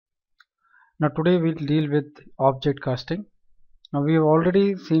Now today we'll deal with object casting. Now we have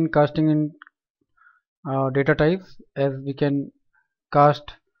already seen casting in data types, as we can cast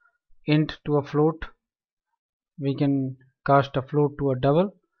int to a float, we can cast a float to a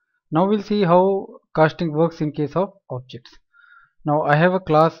double. Now we'll see how casting works in case of objects. Now I have a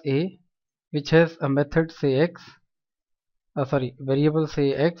class A which has a method say x, variable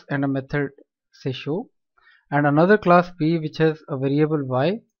say x and a method say show, and another class B which has a variable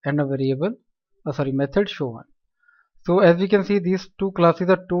y and a variable method show 1. So as we can see, these two classes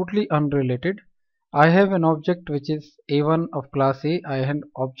are totally unrelated. I have an object which is A1 of class A, I have an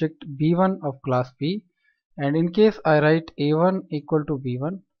object B1 of class B, and in case I write A1 equal to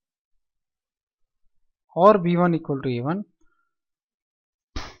B1 or B1 equal to A1,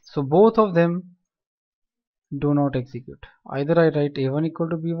 so both of them do not execute. Either I write A1 equal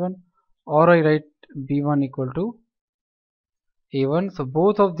to B1 or I write B1 equal to A1, so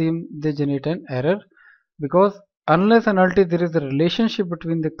both of them they generate an error, because unless and until there is a relationship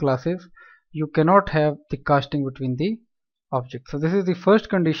between the classes, you cannot have the casting between the objects. So this is the first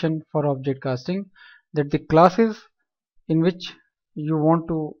condition for object casting, that the classes in which you want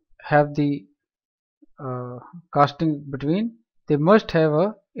to have the casting between, they must have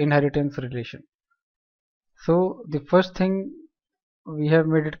a inheritance relation. So the first thing, we have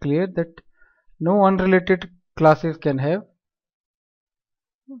made it clear that no unrelated classes can have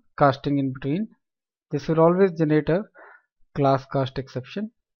casting in between. This will always generate a class cast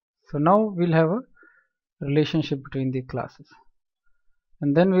exception. So now we'll have a relationship between the classes,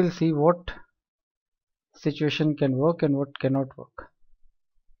 and then we'll see what situation can work and what cannot work.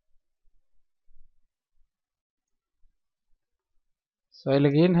 So I'll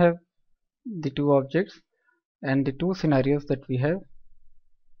again have the two objects and the two scenarios that we have.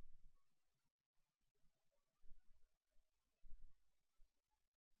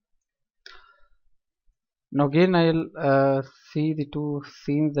 Now again I'll see the two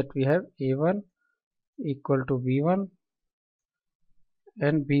scenes that we have, A1 equal to B1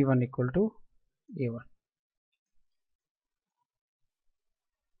 and B1 equal to A1.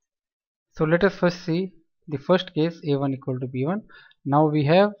 So let us first see the first case, A1 equal to B1. Now we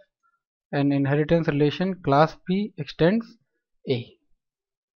have an inheritance relation, class B extends A.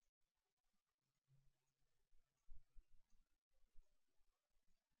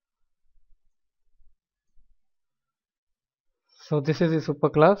 So this is the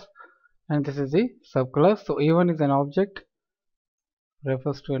superclass and this is the subclass. So A1 is an object,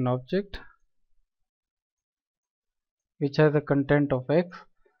 refers to an object which has a content of x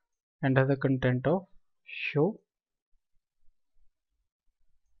and has a content of show.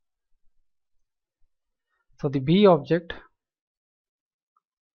 So the B object,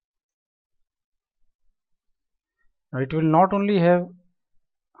 now it will not only have,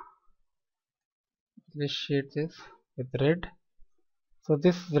 let's shade this with red. So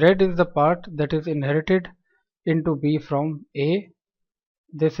this red is the part that is inherited into B from A.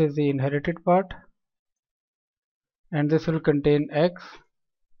 This is the inherited part, and this will contain x,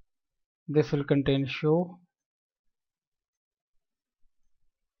 this will contain show,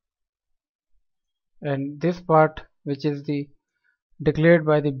 and this part which is the declared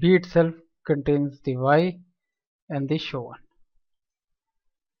by the B itself contains the y and the show 1.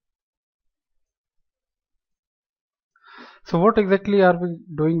 So what exactly are we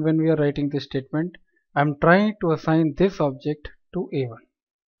doing when we are writing this statement? I am trying to assign this object to A1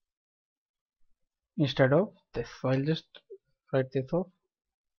 instead of this. So I'll just write this off.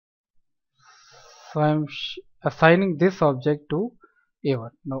 So I am assigning this object to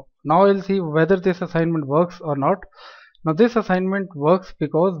A1. Now I'll see whether this assignment works or not. Now this assignment works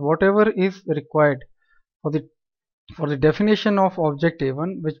because whatever is required for the definition of object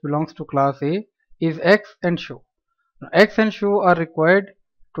A1, which belongs to class A, is x and show. Now, x and show are required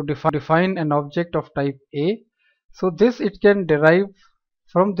to define an object of type A. So this it can derive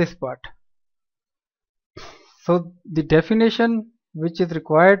from this part. So the definition which is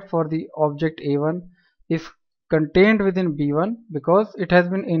required for the object A1 is contained within B1 because it has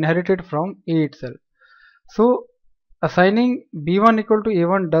been inherited from A itself. So assigning B1 equal to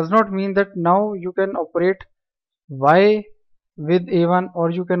A1 does not mean that now you can operate y with A1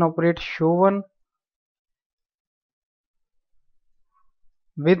 or you can operate show 1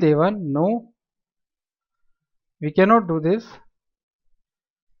 with A1. No, we cannot do this.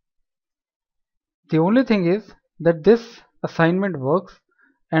 The only thing is that this assignment works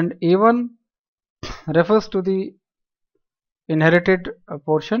and A1 refers to the inherited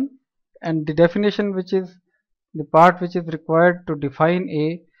portion, and the definition, which is the part which is required to define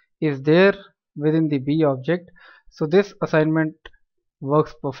A, is there within the B object. So this assignment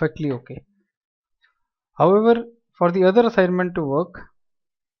works perfectly okay. However, for the other assignment to work,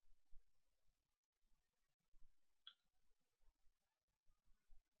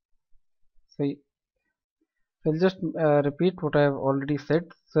 so I'll just repeat what I have already said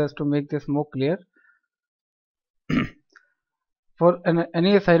so as to make this more clear. For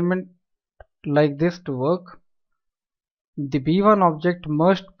any assignment like this to work, the B1 object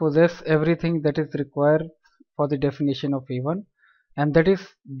must possess everything that is required for the definition of A1, and that is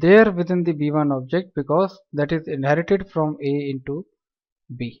there within the B1 object because that is inherited from A into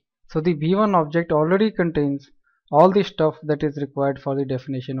B. So the B1 object already contains all the stuff that is required for the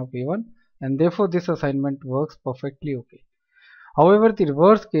definition of A1, and therefore this assignment works perfectly okay. However, the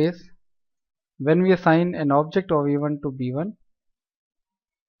reverse case, when we assign an object of A1 to B1,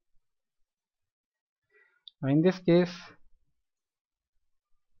 in this case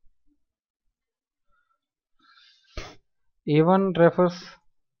A1 refers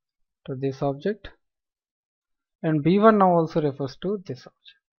to this object and B1 now also refers to this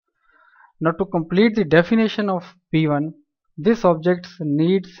object. Now to complete the definition of B1, this object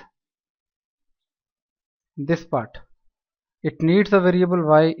needs this part. It needs a variable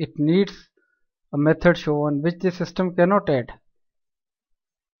y, it needs a method shown which the system cannot add.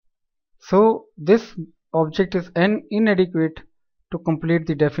 So this object is inadequate to complete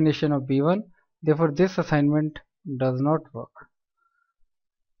the definition of B1, therefore this assignment does not work.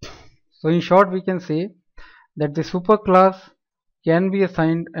 So in short, we can say that the superclass can be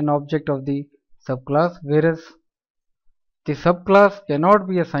assigned an object of the subclass, whereas the subclass cannot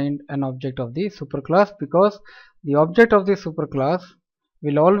be assigned an object of the superclass because the object of the superclass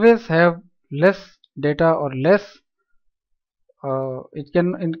will always have less data or less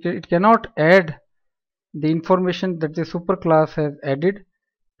it cannot add the information that the superclass has added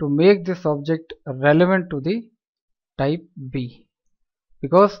to make this object relevant to the type B,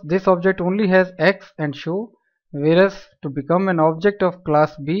 because this object only has X and show, whereas to become an object of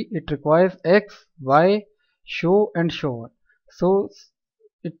class B it requires X, Y, show and show on. So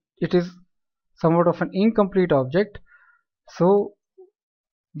it is somewhat of an incomplete object. So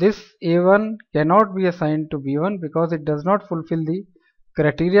this A1 cannot be assigned to B1 because it does not fulfill the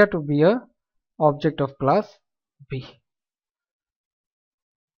criteria to be a object of class B.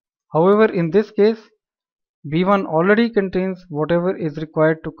 However, in this case B1 already contains whatever is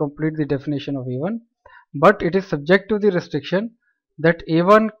required to complete the definition of A1, but it is subject to the restriction that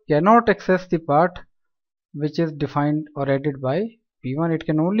A1 cannot access the part which is defined or added by B1. It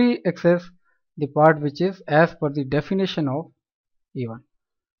can only access the part which is as per the definition of A1.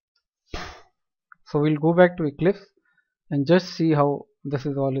 So we'll go back to Eclipse and just see how this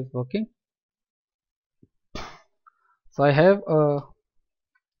is all is working. So I have a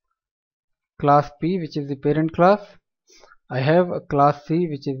class P which is the parent class. I have a class C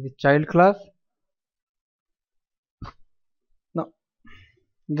which is the child class. Now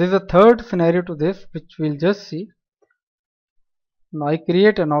there is a third scenario to this which we'll just see. Now I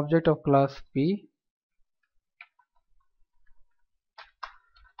create an object of class P.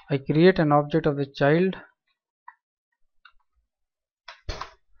 I create an object of the child.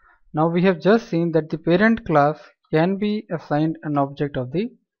 Now we have just seen that the parent class can be assigned an object of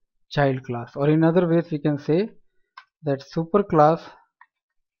the child class, or in other ways we can say that superclass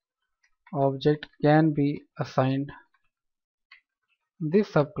object can be assigned the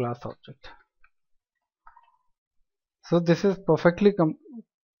subclass object. So this is perfectly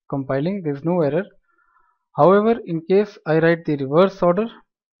compiling, there is no error. However, in case I write the reverse order,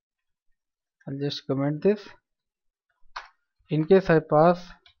 I'll just comment this. In case I pass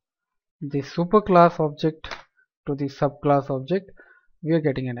the superclass object to the subclass object, we are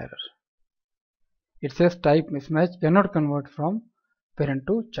getting an error. It says type mismatch, cannot convert from parent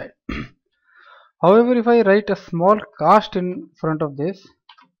to child. However, if I write a small cast in front of this,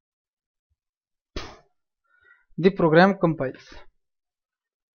 the program compiles.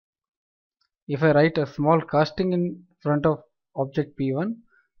 If I write a small casting in front of object P1,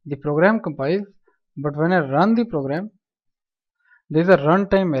 the program compiles, but when I run the program, there is a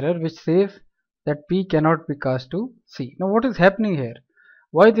runtime error which says that P cannot be cast to C. Now what is happening here?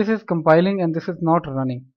 Why this is compiling and this is not running?